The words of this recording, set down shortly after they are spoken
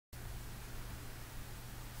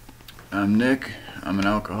I'm Nick. I'm an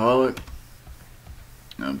alcoholic.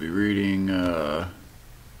 I'll be reading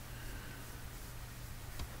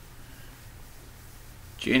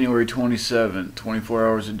January 27th, 24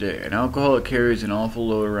 hours a day. An alcoholic carries an awful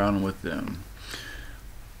load around with them.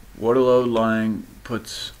 What a load lying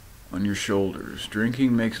puts on your shoulders.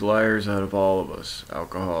 Drinking makes liars out of all of us,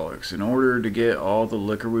 alcoholics. In order to get all the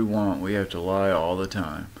liquor we want, we have to lie all the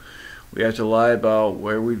time. We have to lie about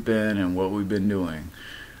where we've been and what we've been doing.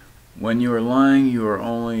 When you are lying, you are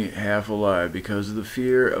only half alive because of the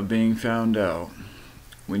fear of being found out.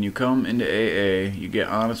 When you come into AA, you get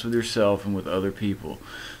honest with yourself and with other people.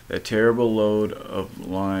 That terrible load of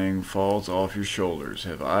lying falls off your shoulders.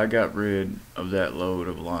 Have I got rid of that load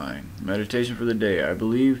of lying? Meditation for the day. I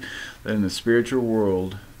believe that in the spiritual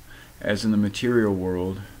world, as in the material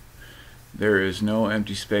world, there is no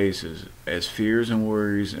empty spaces. As fears and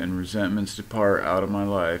worries and resentments depart out of my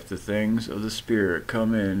life, the things of the spirit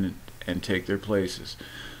come in and take their places.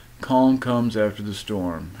 Calm comes after the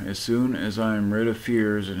storm. As soon as I am rid of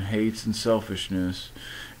fears and hates and selfishness,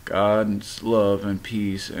 God's love and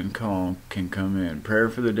peace and calm can come in. Prayer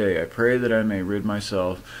for the day. I pray that I may rid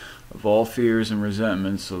myself of all fears and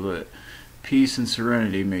resentments so that peace and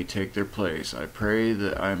serenity may take their place. I pray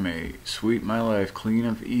that I may sweep my life clean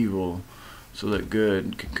of evil so that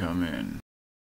good can come in.